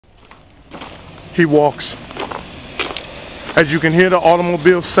He walks. As you can hear the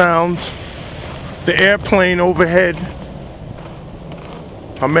automobile sounds, the airplane overhead,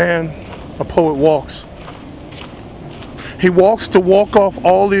 a man, a poet walks. He walks to walk off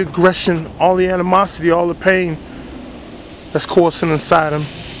all the aggression, all the animosity, all the pain that's coursing inside him.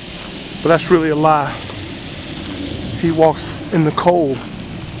 But that's really a lie. He walks in the cold,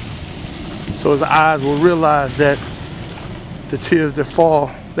 so his eyes will realize that the tears that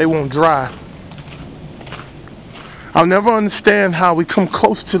fall, they won't dry. I'll never understand how we come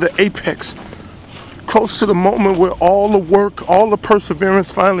close to the apex, close to the moment where all the work, all the perseverance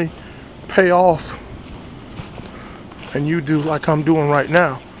finally pay off. And you do like I'm doing right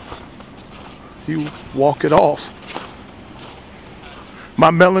now. You walk it off.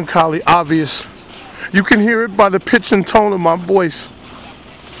 My melancholy obvious. You can hear it by the pitch and tone of my voice.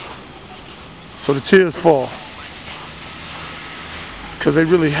 So the tears fall. Because they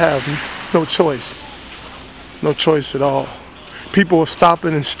really have no choice. No choice at all. People are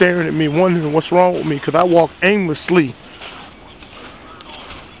stopping and staring at me, wondering what's wrong with me, because I walk aimlessly.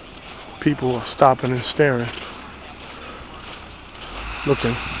 People are stopping and staring,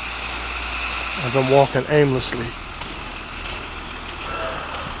 looking as I'm walking aimlessly.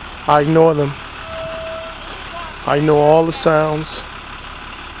 I ignore them. I know all the sounds.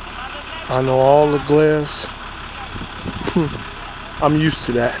 I know all the glares. I'm used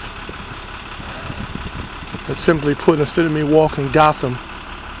to that. And simply put, instead of me walking Gotham,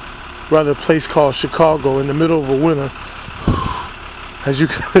 rather a place called Chicago in the middle of a winter, as you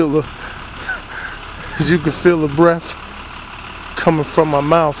can feel the breath coming from my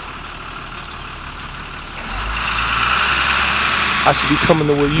mouth, I should be coming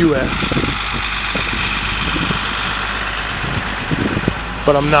to where you at.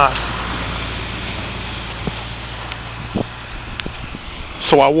 But I'm not.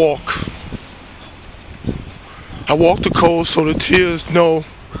 So I walk. I walk the cold so the tears know.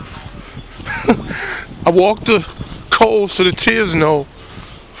 I walk the cold so the tears know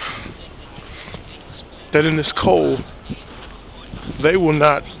that in this cold they will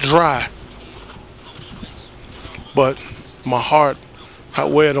not dry. But my heart, I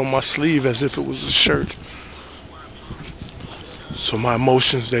wear it on my sleeve as if it was a shirt. So my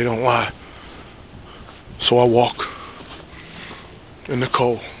emotions, they don't lie. So I walk in the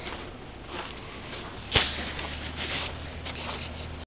cold.